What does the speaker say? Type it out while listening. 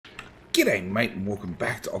G'day mate and welcome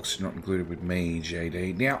back to Oxygen Not Included with me,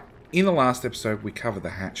 JD. Now, in the last episode we covered the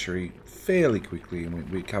hatchery fairly quickly and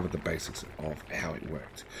we covered the basics of how it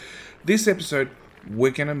worked. This episode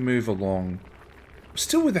we're going to move along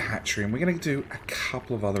still with the hatchery and we're going to do a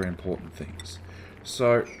couple of other important things.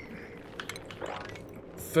 So,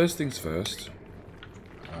 first things first,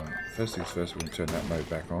 we're going to turn that mode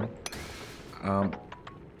back on.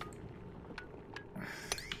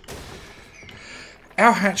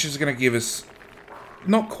 Our hatches are going to give us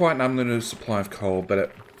not quite an unlimited supply of coal,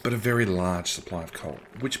 but a very large supply of coal,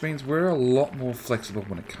 which means we're a lot more flexible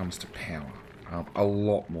when it comes to power. A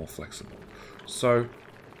lot more flexible. So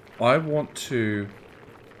I want to,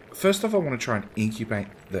 first off, I want to try and incubate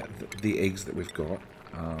the eggs that we've got,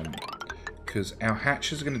 because our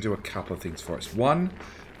hatches are going to do a couple of things for us. One,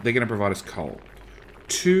 they're going to provide us coal.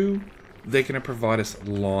 Two, they're going to provide us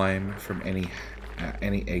lime from any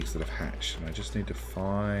eggs that have hatched. And I just need to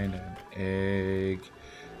find an egg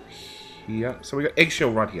here. So we got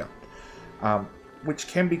eggshell right here, which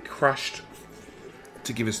can be crushed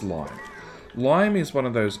to give us lime. Lime is one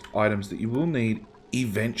of those items that you will need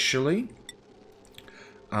eventually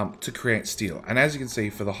to create steel. And as you can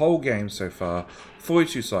see, for the whole game so far,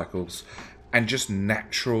 42 cycles, and just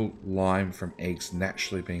natural lime from eggs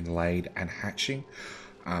naturally being laid and hatching,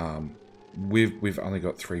 we've only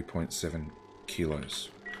got 3.7 kilos.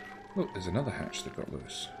 Look, there's another hatch that got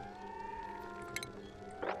loose.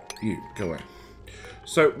 You, go away.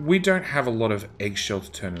 So we don't have a lot of eggshell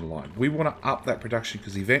to turn into lime. We want to up that production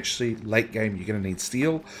because eventually, late game, you're going to need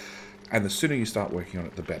steel. And the sooner you start working on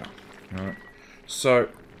it, the better. Alright. So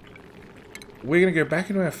we're going to go back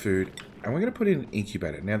into our food and we're going to put in an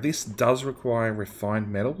incubator. Now this does require refined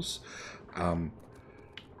metals.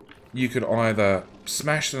 You could either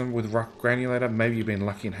smash them with rock granulator. Maybe you've been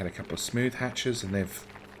lucky and had a couple of smooth hatches and they've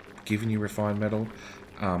given you refined metal.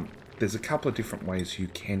 There's a couple of different ways you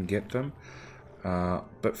can get them.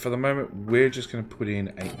 But for the moment, we're just going to put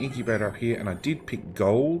in an incubator up here. And I did pick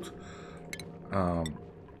gold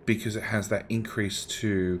because it has that increase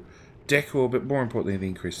to decor, but more importantly, the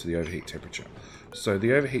increase to the overheat temperature. So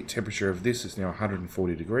the overheat temperature of this is now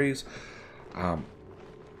 140 degrees.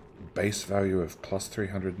 Base value of plus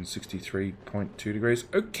 363.2 degrees.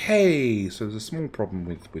 Okay, so there's a small problem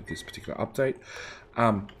with this particular update.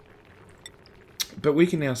 But we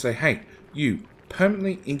can now say, hey, you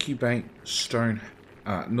permanently incubate stone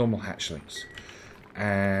normal hatchlings.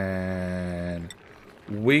 And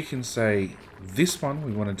we can say this one,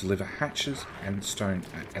 we want to deliver hatches and stone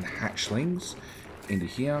and hatchlings into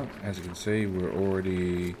here. As you can see,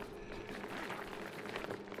 we've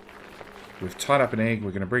tied up an egg, we're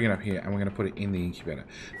going to bring it up here, and we're going to put it in the incubator.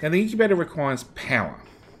 Now, the incubator requires power.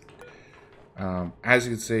 As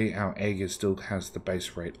you can see, our egg still has the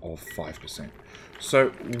base rate of 5%.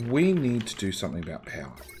 So, we need to do something about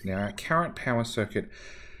power. Now, our current power circuit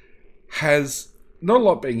has not a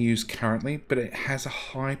lot being used currently, but it has a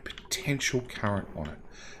high potential current on it.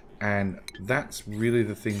 And that's really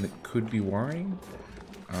the thing that could be worrying.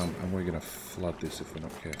 And we're going to flood this if we're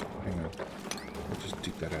not careful. Hang on. I'll just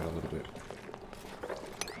dig that out a little bit.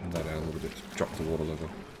 And that out a little bit to drop the water level.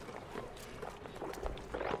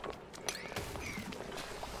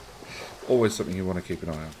 Always something you want to keep an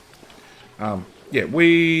eye on. Yeah,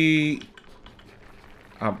 we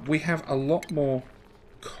have a lot more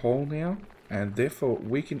coal now, and therefore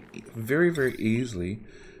we can very, very easily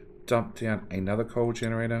dump down another coal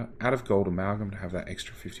generator out of gold amalgam to have that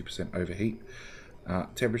extra 50% overheat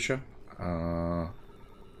temperature.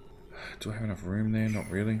 Do I have enough room there? Not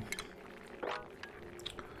really.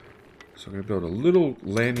 So I'm going to build a little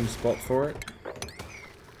landing spot for it.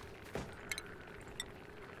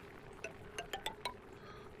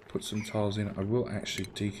 Put some tiles in. I will actually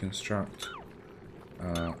deconstruct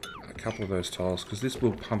a couple of those tiles because this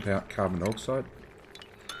will pump out carbon dioxide.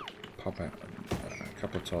 Pump out a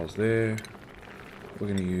couple of tiles there. We're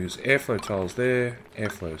going to use airflow tiles there,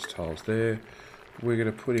 airflow tiles there. We're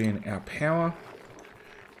going to put in our power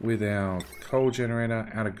with our coal generator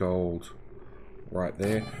out of gold right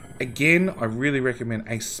there. Again, I really recommend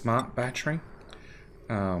a smart battery.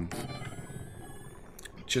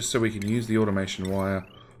 Just so we can use the automation wire,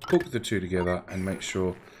 hook the two together and make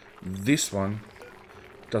sure this one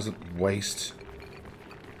doesn't waste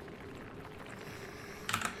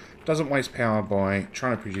power by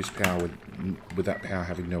trying to produce power with that power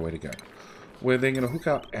having nowhere to go. We're then going to hook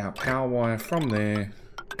up our power wire from there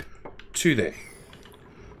to there.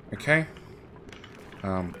 Okay?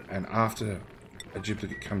 And after a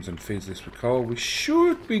duplicate comes and feeds this with coal, we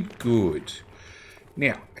should be good.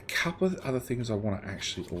 Now, a couple of other things I want to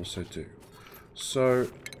actually also do. So,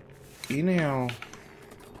 in our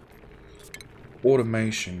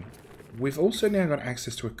automation, we've also now got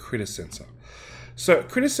access to a critter sensor. So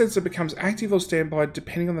critter sensor becomes active or standby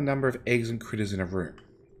depending on the number of eggs and critters in a room.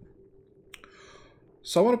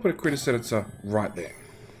 So I want to put a critter sensor right there.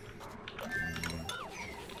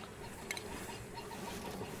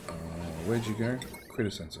 Where'd you go?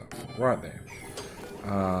 Critter sensor. Right there.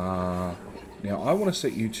 Now I want to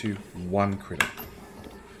set you to 1 critter.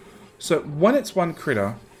 So when it's 1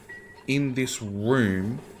 critter in this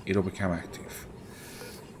room, it'll become active.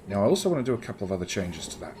 Now I also want to do a couple of other changes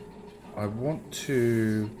to that. I want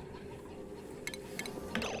to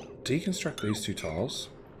deconstruct these 2 tiles,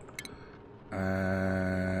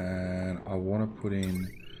 and I want to put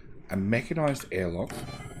in a mechanized airlock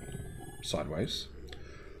sideways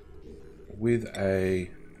with a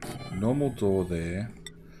normal door there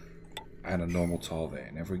and a normal tile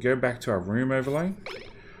there. Now if we go back to our room overlay,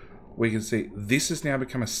 we can see this has now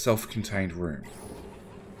become a self-contained room.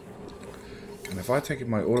 And if I take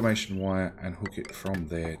my automation wire and hook it from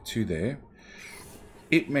there to there,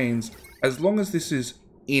 it means as long as this is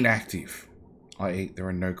inactive, i.e. there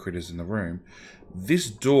are no critters in the room, this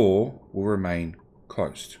door will remain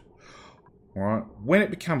closed. Alright, when it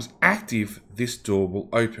becomes active, this door will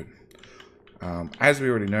open. As we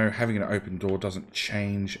already know, having an open door doesn't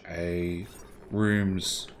change a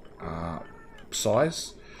room's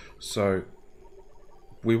size. So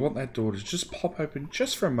we want that door to just pop open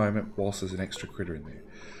just for a moment whilst there's an extra critter in there.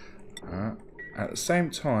 At the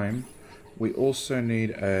same time, we also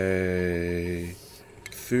need a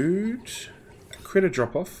critter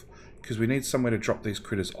drop-off, because we need somewhere to drop these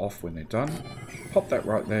critters off when they're done. Pop that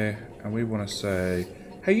right there, and we want to say,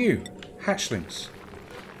 hey you, hatchlings.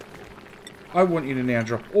 I want you to now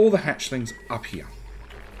drop all the hatchlings up here.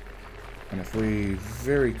 And if we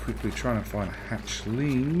very quickly try and find a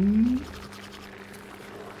hatchling...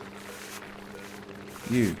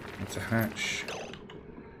 You, it's a hatch.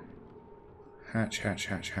 Hatch, hatch,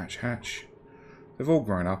 hatch, hatch, hatch. They've all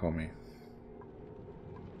grown up on me.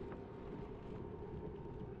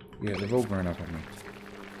 Yeah, they've all grown up on me.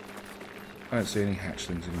 I don't see any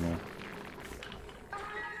hatchlings anymore.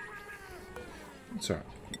 It's alright.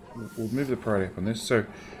 We'll move the priority up on this. So,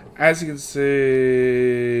 as you can see...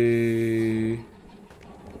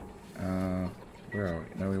 where are we?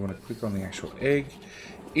 Now we want to click on the actual egg.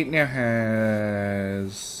 It now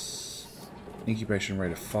has incubation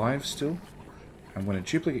rate of 5 still. And when a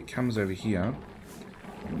duplicate comes over here,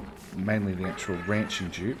 mainly the actual ranching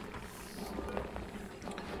dupe,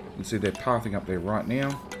 you can see they're pathing up there right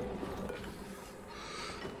now.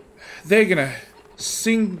 They're going to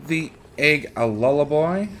sing the egg a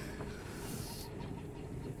lullaby.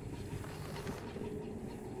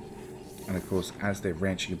 And of course, as their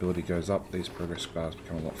ranching ability goes up, these progress bars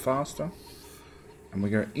become a lot faster. And we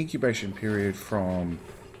go incubation period from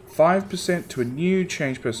 5% to a new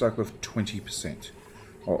change per cycle of 20%.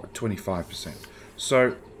 Or 25%.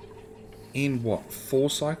 So, in what, 4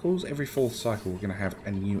 cycles? Every 4th cycle we're going to have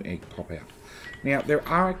a new egg pop out. Now, there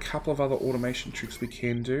are a couple of other automation tricks we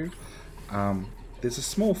can do. There's a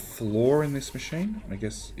small flaw in this machine, I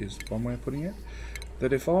guess is one way of putting it.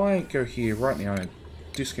 That if I go here right now and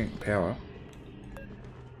disconnect the power,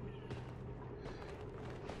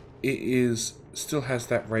 it still has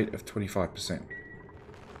that rate of 25%.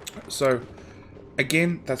 So,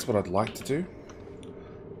 again, that's what I'd like to do.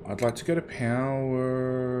 I'd like to go to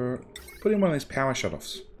power, put in one of these power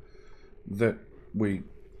shutoffs that we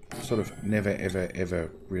sort of never, ever,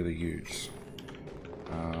 ever really use.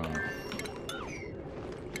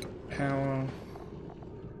 Power.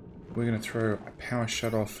 We're going to throw a power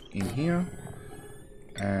shutoff in here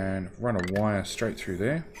and run a wire straight through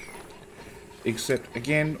there. Except,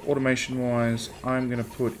 again, automation-wise, I'm going to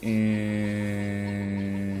put in...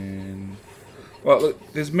 Well,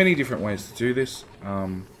 look, there's many different ways to do this.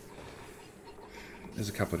 There's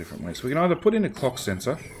a couple of different ways. We can either put in a clock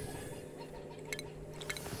sensor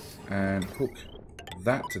and hook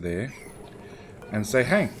that to there and say,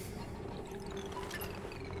 hey,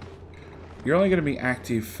 you're only going to be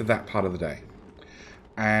active for that part of the day.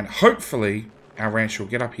 And hopefully our rancher will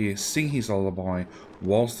get up here, sing his lullaby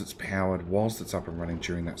whilst it's powered, whilst it's up and running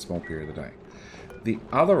during that small period of the day. The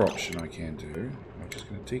other option I can do, I'm just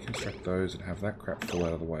going to deconstruct those and have that crap fall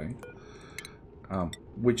out of the way.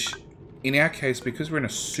 Which, in our case, because we're in a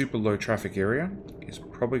super low traffic area, is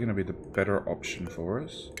probably going to be the better option for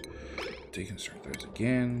us. Deconstruct those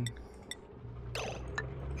again.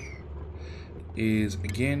 Is,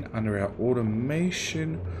 again, under our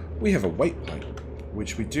automation, we have a weight plate,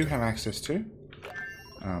 which we do have access to.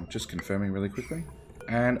 Just confirming really quickly.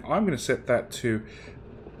 And I'm going to set that to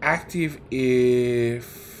active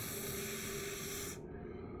if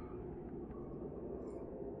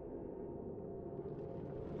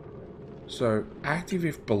So active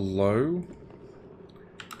if below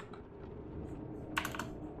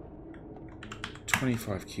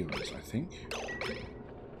 25 kilos, I think.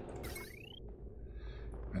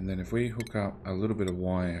 And then if we hook up a little bit of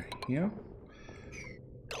wire here.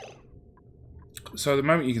 So at the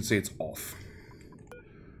moment you can see it's off.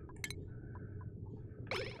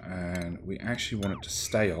 And we actually want it to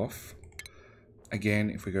stay off. Again,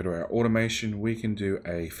 if we go to our automation, we can do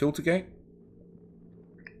a filter gate.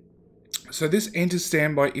 So this enters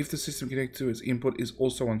standby if the system connected to its input is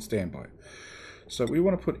also on standby. So we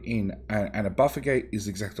want to put in, and a buffer gate is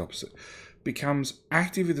the exact opposite. Becomes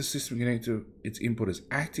active if the system connected to its input is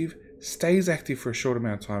active, stays active for a short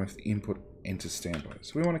amount of time if the input enters standby.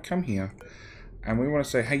 So we want to come here, and we want to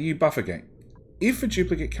say, hey, you buffer gate. If a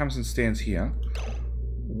duplicate comes and stands here,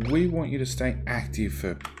 we want you to stay active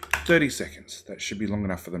for 30 seconds. That should be long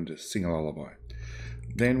enough for them to sing a lullaby.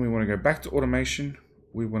 Then we want to go back to automation.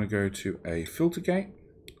 We want to go to a filter gate.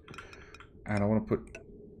 And I want to put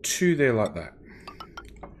 2 there like that.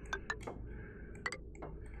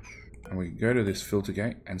 And we can go to this filter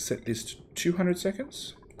gate and set this to 200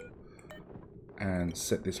 seconds. And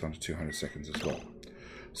set this one to 200 seconds as well.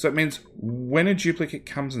 So it means when a duplicate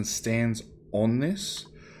comes and stands on this,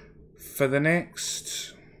 for the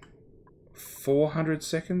next 400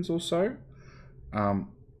 seconds or so,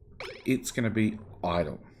 it's going to be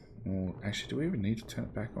idle. Well, actually, do we even need to turn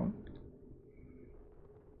it back on?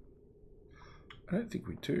 I don't think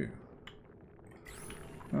we do.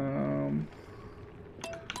 You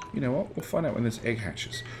know what? We'll find out when this egg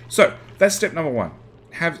hatches. So, that's step number 1.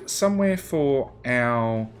 Have somewhere for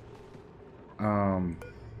our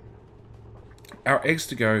eggs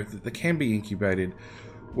to go that can be incubated.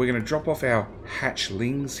 We're going to drop off our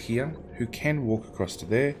hatchlings here, who can walk across to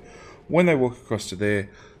there. When they walk across to there,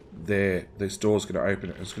 this door's going to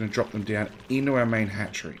open. It's going to drop them down into our main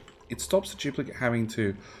hatchery. It stops the duplicate having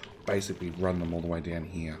to basically run them all the way down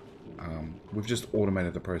here. We've just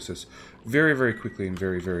automated the process very, very quickly and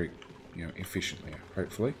very, very, efficiently,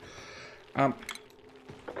 hopefully.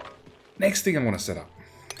 Next thing I want to set up.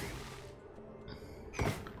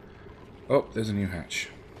 Oh, there's a new hatch.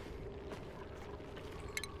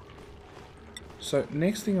 So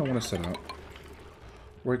next thing I want to set up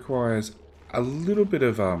requires a little bit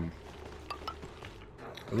of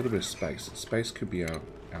space. Space could be our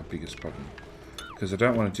biggest problem, because I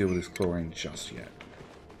don't want to deal with this chlorine just yet.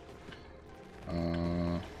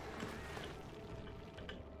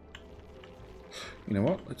 You know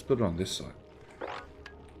what? Let's build it on this side.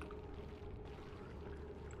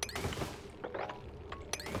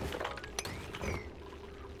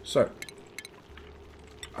 So,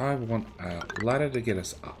 I want a ladder to get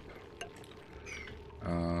us up.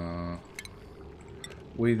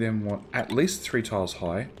 We then want at least 3 tiles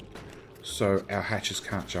high, so our hatches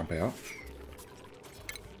can't jump out.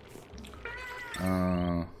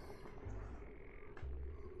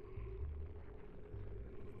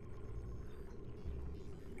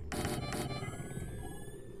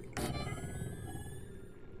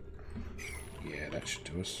 Yeah, that should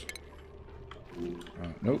do us.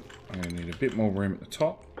 Nope, I'm going to need a bit more room at the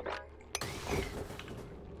top.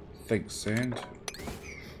 Thanks, sand.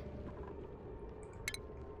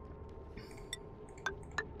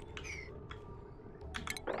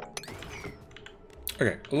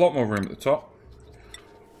 Okay, a lot more room at the top.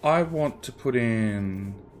 I want to put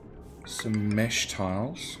in some mesh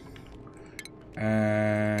tiles.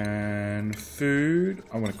 And food.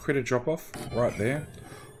 I want a critter drop-off right there.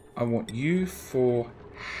 I want you for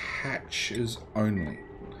hatches only.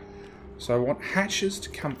 So I want hatches to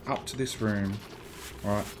come up to this room,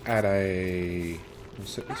 right, at a... We'll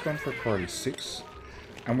set this one for a priority 6.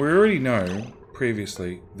 And we already know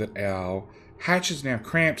previously that our hatches are now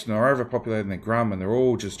cramped and they're overpopulated and they're grum and they're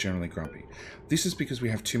all just generally grumpy. This is because we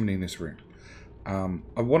have too many in this room.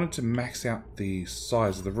 I wanted to max out the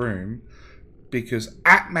size of the room, because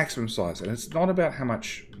at maximum size, and it's not about how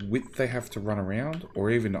much width they have to run around, or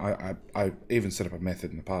even, I even set up a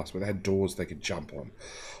method in the past where they had doors they could jump on,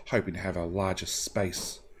 hoping to have a larger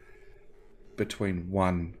space between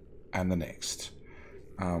one and the next.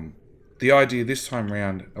 The idea this time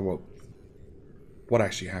around, well, what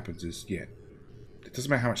actually happens is, yeah, it doesn't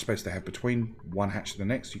matter how much space they have between one hatch to the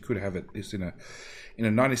next. You could have it this in a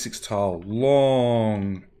 96 tile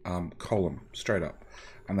long column straight up,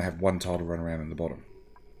 and they have one tile to run around in the bottom.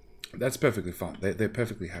 That's perfectly fine. They're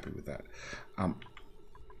perfectly happy with that.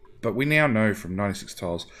 But we now know from 96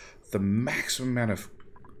 tiles, the maximum amount of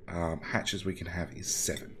hatches we can have is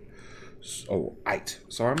 7. Or 8.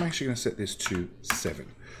 So I'm actually going to set this to 7.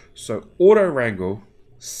 So auto wrangle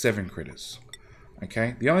 7 critters.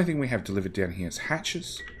 Okay, the only thing we have delivered down here is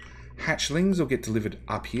hatches. Hatchlings will get delivered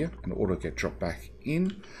up here and auto get dropped back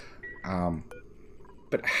in.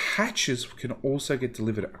 But hatches can also get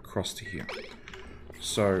delivered across to here.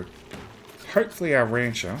 So hopefully our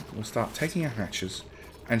rancher will start taking our hatches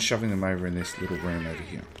and shoving them over in this little room over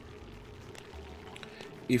here.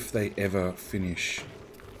 If they ever finish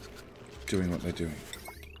doing what they're doing.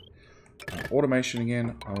 Automation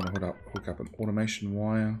again. I want to hook up an automation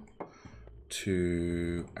wire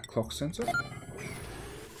to a clock sensor.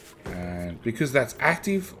 And because that's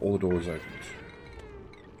active, all the doors opened.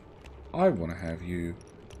 I want to have you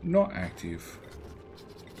not active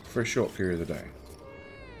for a short period of the day.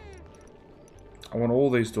 I want all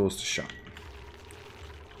these doors to shut.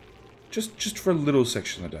 Just for a little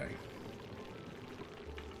section of the day.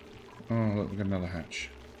 Oh, look, we've got another hatch.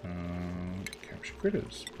 Capture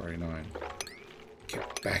critters. Priority 9.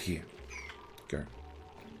 Get back here. Go.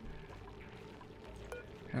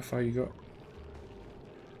 How far you got?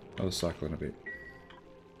 I'll cycle in a bit.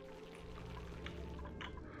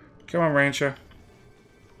 Come on, rancher.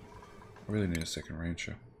 I really need a second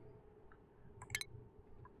rancher.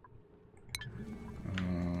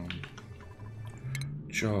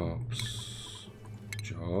 Jobs.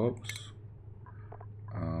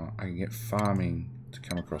 I can get farming to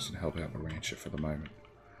come across and help out the rancher for the moment.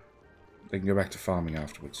 They can go back to farming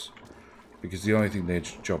afterwards. Because the only thing their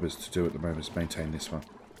job is to do at the moment is maintain this one.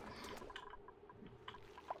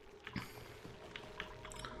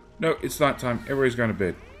 No, it's night time. Everybody's going to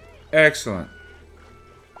bed. Excellent.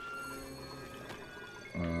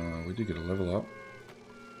 We did get a level up.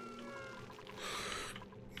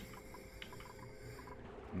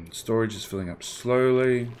 And storage is filling up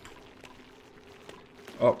slowly.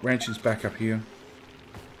 Oh, ranching's back up here.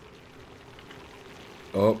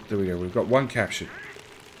 Oh, there we go. We've got 1 captured.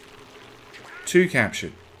 2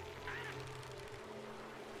 captured.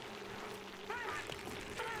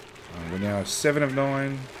 We're now 7 of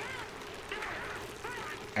 9.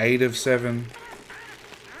 8 of 7.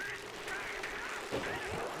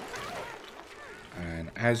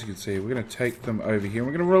 And as you can see, we're going to take them over here.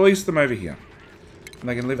 We're going to release them over here. And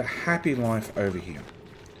they can live a happy life over here.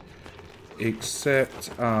 Except,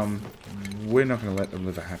 we're not going to let them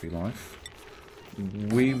live a happy life.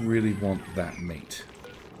 We really want that meat.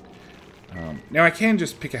 Now I can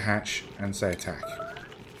just pick a hatch and say attack.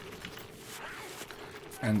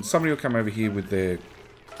 And somebody will come over here with their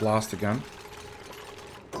blaster gun.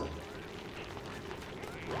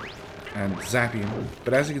 And zap him.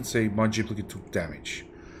 But as you can see, my duplicate took damage.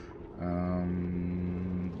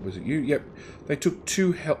 Was it you? Yep. They took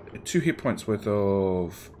 2 hit points worth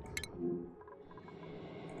of...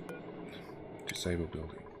 Disable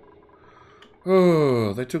building.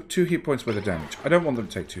 Oh, they took 2 hit points worth of damage. I don't want them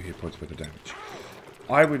to take 2 hit points worth of damage.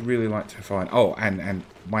 I would really like to find... Oh, and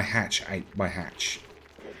my hatch ate my hatch.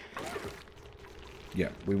 Yeah,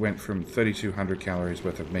 we went from 3,200 calories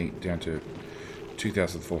worth of meat down to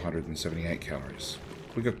 2,478 calories.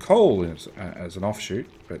 We got coal as an offshoot,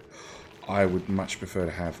 but I would much prefer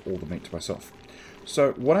to have all the meat to myself.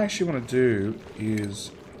 So what I actually want to do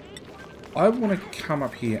is I want to come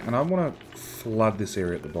up here and I want to flood this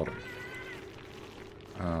area at the bottom.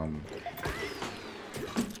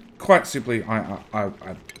 Quite simply, I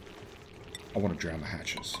want to drown the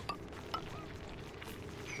hatches.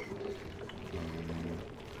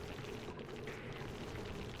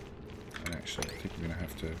 And actually, I think we're going to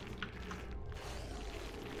have to...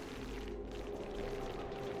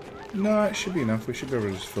 No, it should be enough. We should be able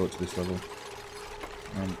to just fill it to this level.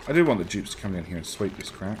 I do want the dupes to come down here and sweep this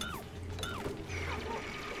crap.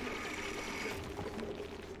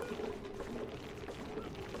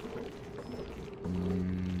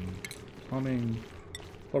 Plumbing,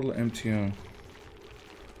 bottle of MTO.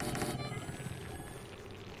 Let's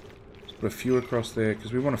put a few across there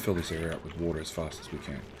because we want to fill this area up with water as fast as we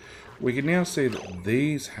can. We can now see that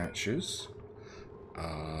these hatches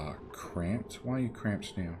are cramped. Why are you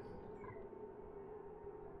cramped now?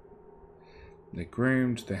 They're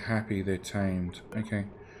groomed, they're happy, they're tamed. Okay,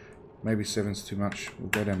 maybe 7's too much. We'll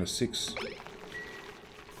go down to 6.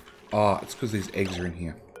 Ah, it's because these eggs are in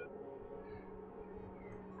here.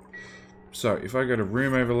 So, if I go to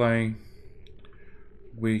room overlay,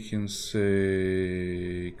 we can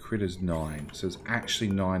see critters 9. So there's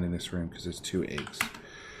actually 9 in this room because there's 2 eggs.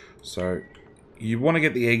 So, you want to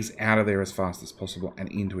get the eggs out of there as fast as possible and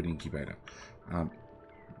into an incubator.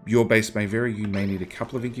 Your base may vary. You may need a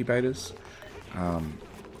couple of incubators.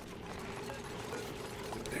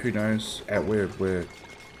 Who knows? We're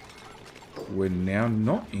now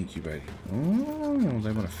not incubating. Oh,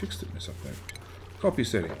 they want to fix this up there. Copy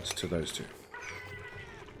settings to those 2.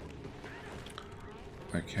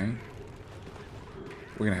 Okay.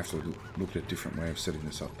 We're going to have to look at a different way of setting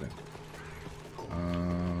this up then.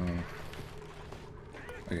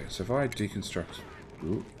 Okay, so if I deconstruct...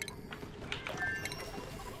 Ooh.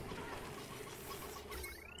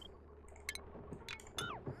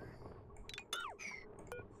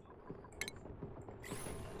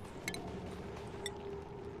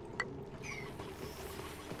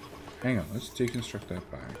 Hang on, let's deconstruct that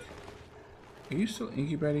back. Are you still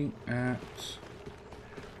incubating at...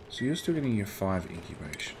 So you're still getting your 5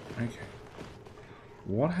 incubation. Okay.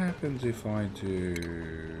 What happens if I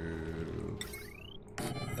do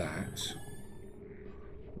that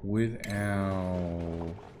with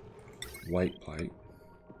our weight plate?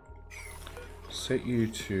 Set you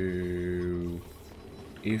to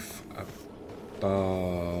if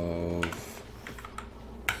above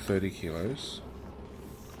 30 kilos.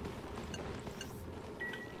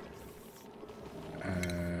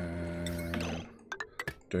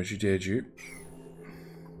 Don't you dare dupe.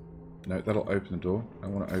 No, that'll open the door. I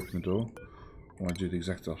want to open the door. I want to do the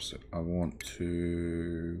exact opposite. I want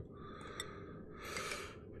to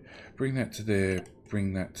bring that to there,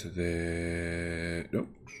 bring that to there. Nope.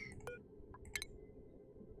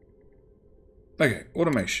 Okay,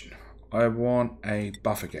 automation. I want a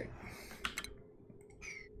buffer gate.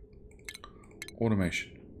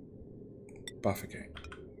 Automation. Buffer gate.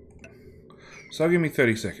 So give me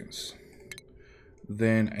 30 seconds.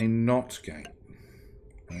 Then a not gate.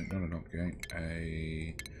 Not a not gate,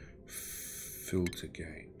 a filter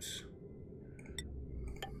gate.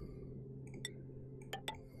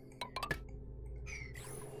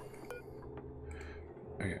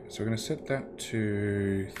 Okay, so we're going to set that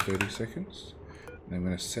to 30 seconds. And I'm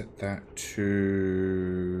going to set that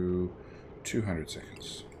to 200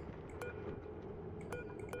 seconds.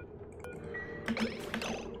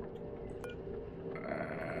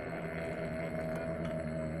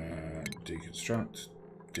 Deconstruct.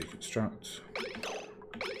 Deconstruct,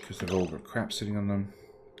 because they've all got crap sitting on them.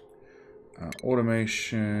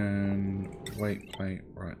 Automation, weight plate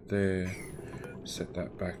right there. Set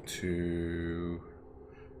that back to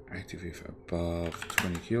active if above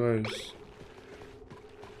 20 kilos.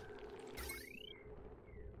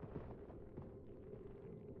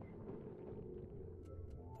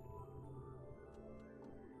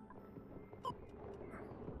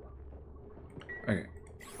 Okay,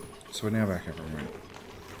 so we're now back up and running.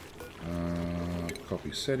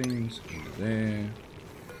 Copy settings into there.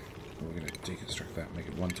 We're going to deconstruct that, make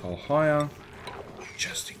it 1 tile higher,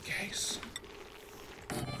 just in case.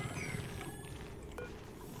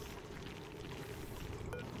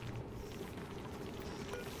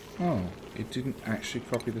 Oh, it didn't actually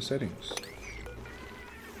copy the settings.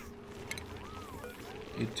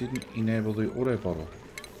 It didn't enable the auto bottle.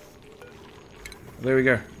 There we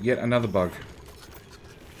go, yet another bug.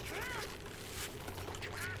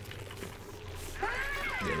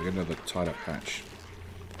 Another tied up hatch.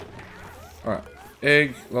 Alright,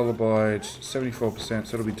 egg, lullabied, 74%,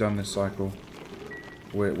 so it'll be done this cycle.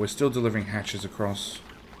 We're still delivering hatches across.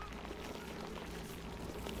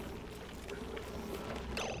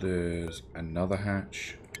 There's another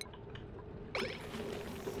hatch.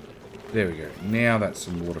 There we go. Now that's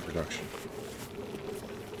some water production.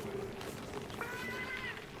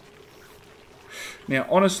 Now,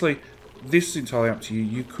 honestly, this is entirely up to you.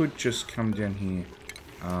 You could just come down here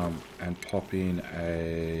and pop in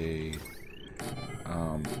a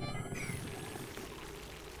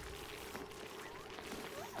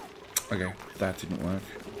okay, that didn't work.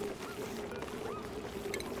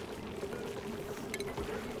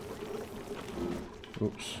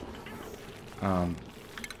 Oops.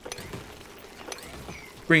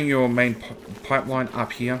 Bring your main pipeline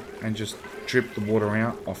up here and just drip the water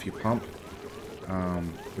out off your pump.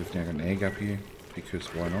 We've now got an egg up here because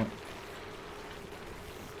why not?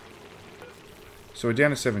 So we're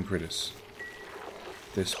down to 7 critters.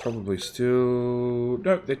 There's probably still...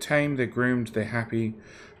 Nope, they're tame, they're groomed, they're happy.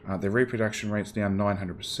 Their reproduction rate's now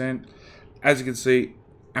 900%. As you can see,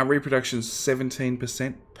 our reproduction's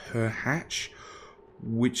 17% per hatch,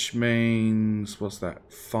 which means, what's that,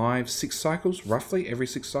 6 cycles, roughly, every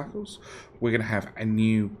 6 cycles, we're going to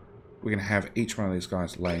have each one of these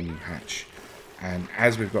guys lay a new hatch. And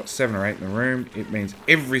as we've got 7 or 8 in the room, it means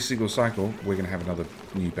every single cycle, we're going to have another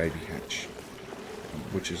new baby hatch,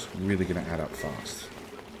 which is really going to add up fast.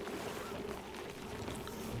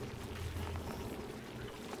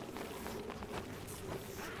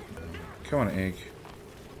 Come on, egg.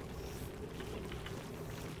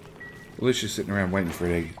 We're literally sitting around waiting for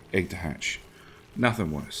an egg to hatch.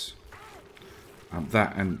 Nothing worse.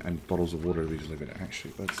 That and bottles of water to be delivered.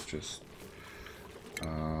 Actually, let's just...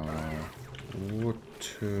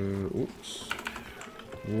 water... Oops.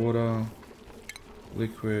 Water,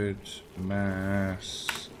 liquid,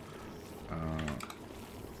 mass.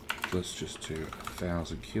 Let's just do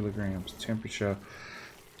 1,000 kilograms. Temperature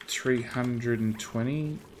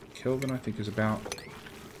 320 Kelvin, I think, is about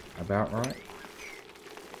right.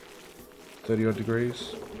 30 odd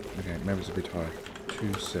degrees. Okay, maybe it's a bit high.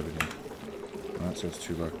 270. Alright, so it's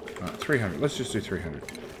too low. 300. Let's just do 300.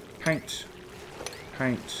 Paint.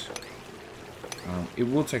 Paint. It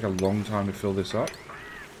will take a long time to fill this up.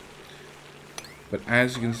 But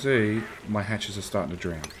as you can see, my hatches are starting to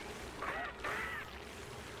drown.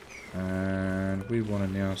 And we want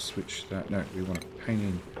to now switch that. No, we want to paint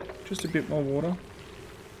in just a bit more water.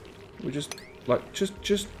 We just like just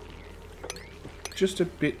a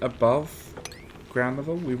bit above ground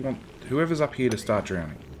level. We want whoever's up here to start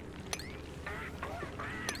drowning.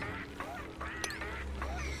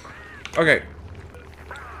 Okay.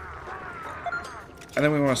 And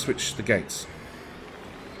then we want to switch the gates.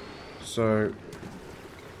 So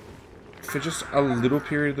for just a little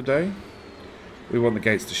period of the day, we want the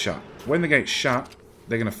gates to shut. When the gates shut,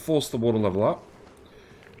 they're going to force the water level up.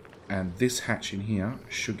 And this hatch in here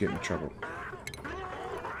should get into trouble.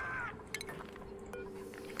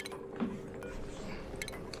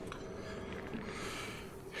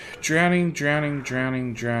 Drowning, drowning,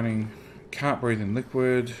 drowning, drowning. Can't breathe in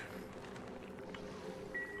liquid.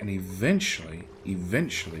 And eventually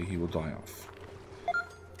he will die off.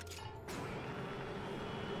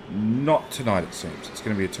 Not tonight, it seems. It's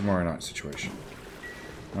going to be a tomorrow night situation.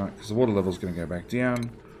 Alright, because the water level is going to go back down.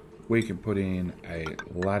 We can put in a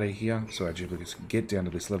ladder here, so our duplicates can get down to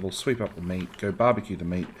this level, sweep up the meat, go barbecue the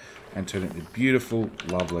meat, and turn it into beautiful,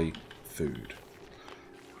 lovely food.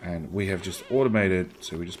 And we have just automated,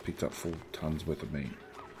 so we just picked up full tons worth of meat.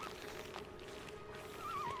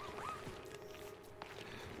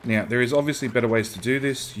 Now, there is obviously better ways to do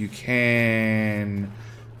this. You can...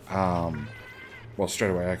 well,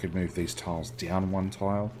 straight away I could move these tiles down one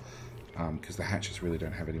tile. Because the hatches really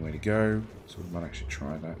don't have anywhere to go. So we might actually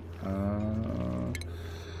try that.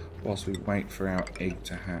 Whilst we wait for our egg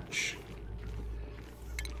to hatch.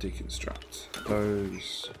 Deconstruct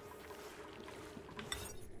those.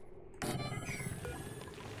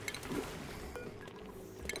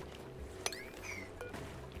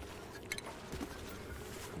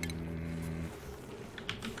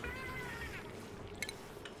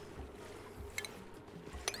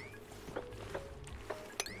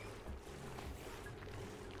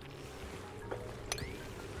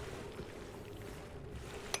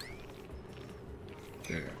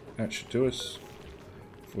 That should do us.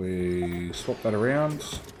 If we swap that around,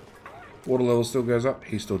 water level still goes up,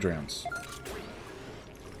 he still drowns.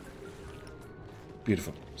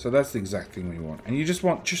 Beautiful. So that's the exact thing we want. And you just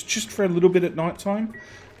want, just for a little bit at night time,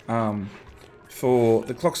 for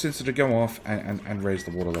the clock sensor to go off and raise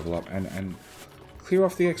the water level up and clear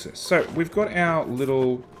off the excess. So we've got our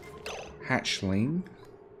little hatchling.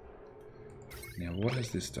 Now what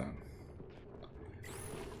has this done?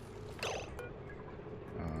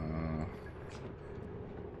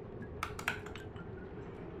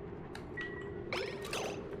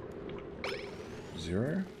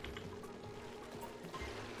 Zero.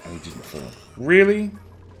 And he didn't fall. Really?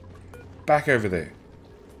 Back over there.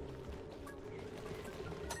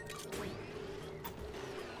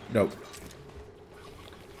 Nope.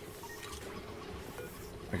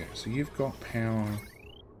 Okay, so you've got power.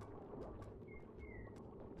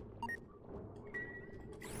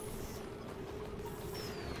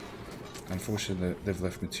 Unfortunately, they've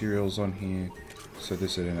left materials on here, so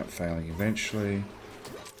this would end up failing eventually.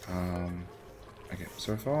 Okay,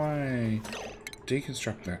 so if I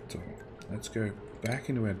deconstruct that door, let's go back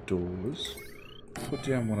into our doors, put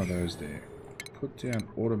down one of those there, put down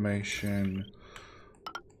automation,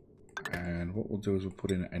 and what we'll do is we'll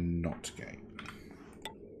put in a not gate.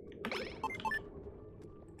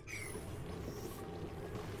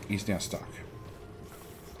 He's now stuck.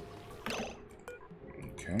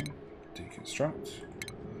 Okay, deconstruct.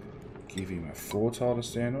 Give him a 4 tile to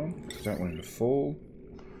stand on, because I don't want him to fall.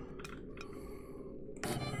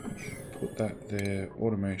 Put that there,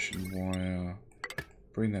 automation wire,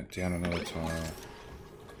 bring that down another tile.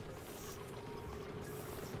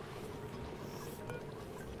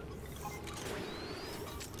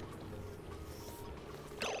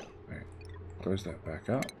 Okay, close that back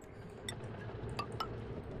up.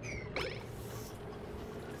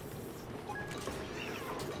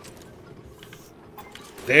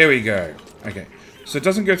 There we go. Okay, so it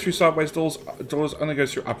doesn't go through sideways doors. Doors only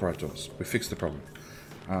goes through upright doors. We fixed the problem.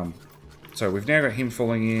 So we've now got him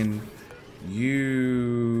falling in.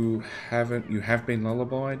 You have been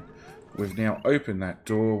lullabied. We've now opened that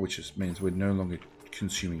door, which means we're no longer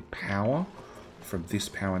consuming power from this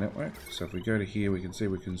power network. So if we go to here, we can see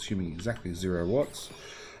we're consuming exactly 0 watts.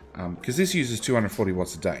 Because this uses 240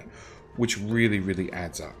 watts a day, which really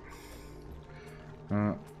adds up.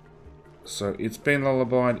 So it's been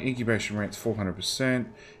lullabied. Incubation rate's 400%.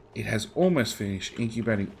 It has almost finished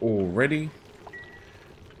incubating already.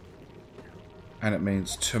 And it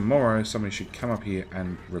means tomorrow somebody should come up here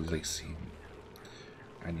and release him.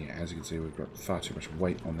 And yeah, as you can see, we've got far too much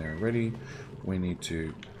weight on there already. We need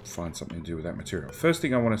to find something to do with that material. First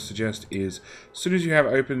thing I want to suggest is, as soon as you have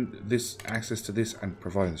opened this access to this, and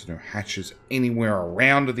provided there's no hatches anywhere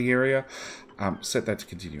around the area, set that to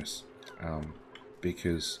continuous.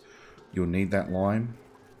 Because you'll need that lime.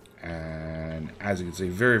 And as you can see,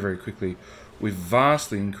 very quickly, we've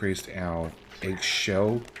vastly increased our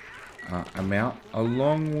eggshell amount,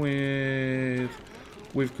 along with...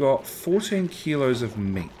 We've got 14 kilos of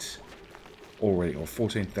meat already, or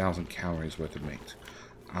 14,000 calories worth of meat.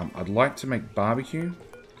 I'd like to make barbecue,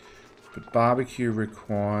 but barbecue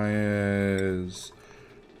requires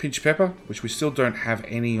pinch pepper, which we still don't have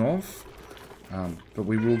any of, but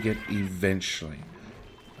we will get eventually.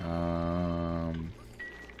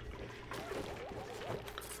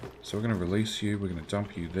 So we're going to release you, we're going to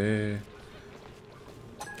dump you there.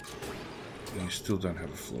 You still don't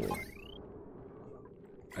have a floor.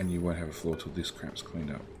 And you won't have a floor till this crap's cleaned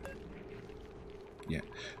up. Yeah.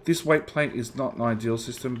 This weight plate is not an ideal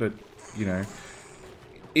system, but, you know,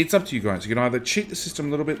 it's up to you guys. You can either cheat the system a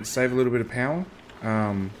little bit and save a little bit of power,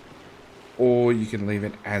 or you can leave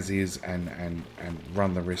it as is and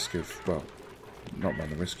run the risk of, well, not run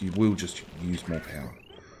the risk, you will just use more power.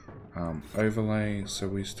 Overlay, so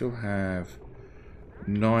we still have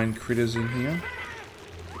 9 critters in here.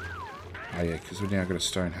 Oh yeah, because we've now got a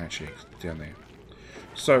stone hatch down there.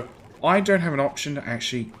 So, I don't have an option to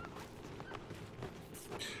actually...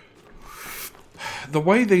 The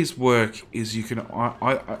way these work is you can...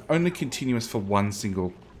 I only continuous for one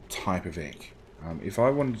single type of egg. If I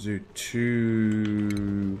wanted to do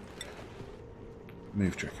 2...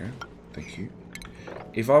 Move, Draco. Thank you.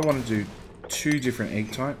 If I want to do 2 different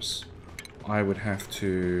egg types, I would have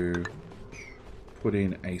to put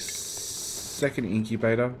in a second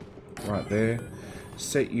incubator right there.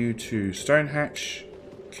 Set you to stone hatch...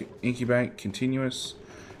 Incubate, continuous,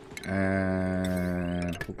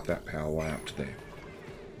 and hook that power way up to there.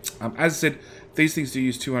 As I said, these things do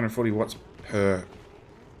use 240 watts per,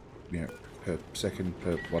 per second,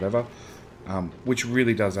 per whatever, which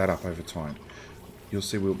really does add up over time. You'll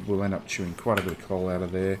see we'll end up chewing quite a bit of coal out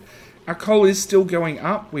of there. Our coal is still going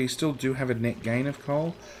up. We still do have a net gain of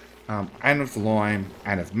coal, and of lime,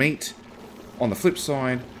 and of meat. On the flip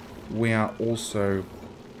side, we are also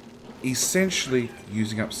essentially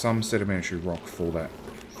using up some sedimentary rock for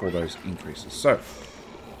those increases. So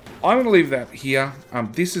I'm going to leave that here.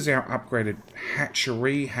 This is our upgraded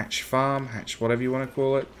hatchery, hatch farm, hatch whatever you want to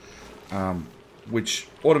call it, which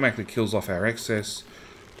automatically kills off our excess,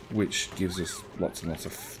 which gives us lots and lots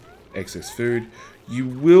of excess food. You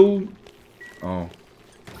will... Oh.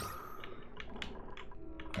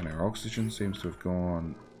 And our oxygen seems to have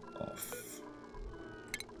gone off.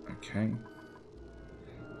 Okay.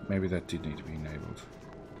 Maybe that did need to be enabled.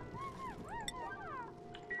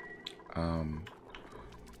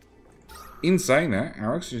 In saying that,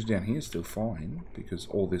 our oxygen down here is still fine, because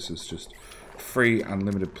all this is just free,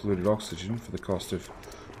 unlimited polluted oxygen for the cost of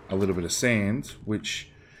a little bit of sand, which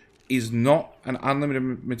is not an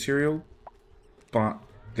unlimited material, but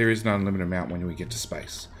there is an unlimited amount when we get to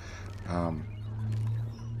space.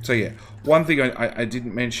 So yeah, one thing I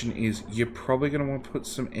didn't mention is you're probably going to want to put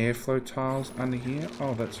some airflow tiles under here.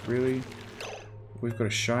 Oh, that's really... We've got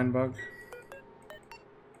a shine bug.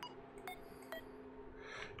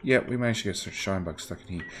 Yeah, we managed to get some shine bugs stuck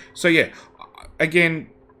in here. So yeah, again,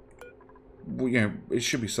 it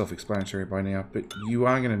should be self-explanatory by now, but you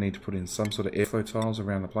are going to need to put in some sort of airflow tiles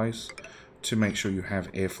around the place to make sure you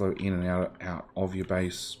have airflow in and out of your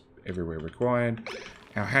base everywhere required.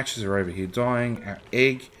 Our hatches are over here dying. Our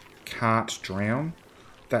egg can't drown.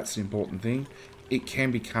 That's the important thing. It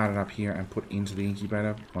can be carted up here and put into the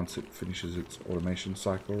incubator once it finishes its automation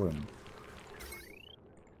cycle, and,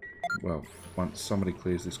 well, once somebody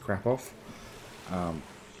clears this crap off.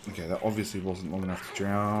 Okay, that obviously wasn't long enough to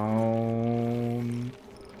drown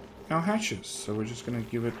our hatches, so we're just going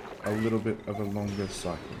to give it a little bit of a longer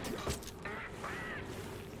cycle.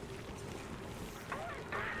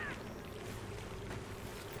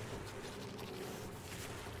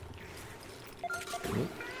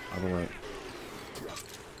 Other way.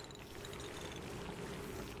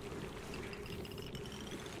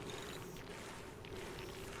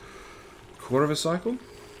 Quarter of a cycle?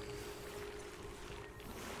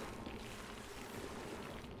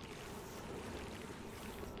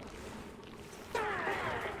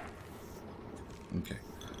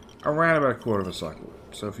 around about a quarter of a cycle.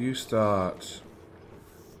 So if you start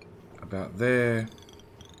about there,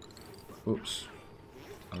 oops,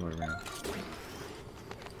 other way around.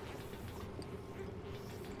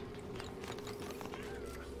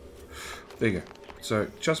 There you go. So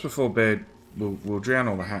just before bed, we'll drown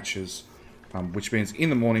all the hatches, which means in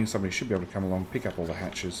the morning somebody should be able to come along, pick up all the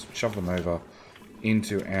hatches, shove them over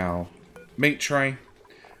into our meat tray,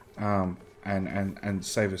 and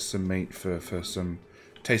save us some meat for some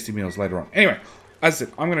tasty meals later on. Anyway, as I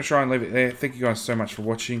said, I'm going to try and leave it there. Thank you guys so much for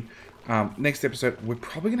watching. Next episode, we're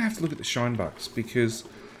probably going to have to look at the shine bugs, because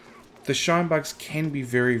the shine bugs can be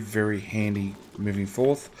very, very handy moving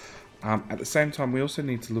forth. At the same time, we also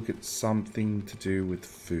need to look at something to do with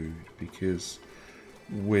food, because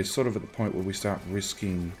we're sort of at the point where we start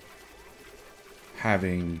risking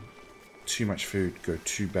having too much food go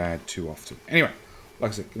too bad too often. Anyway,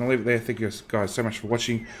 like I said, going to leave it there. Thank you guys so much for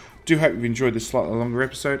watching. Do hope you've enjoyed this slightly longer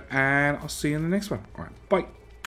episode, and I'll see you in the next one. Alright, bye.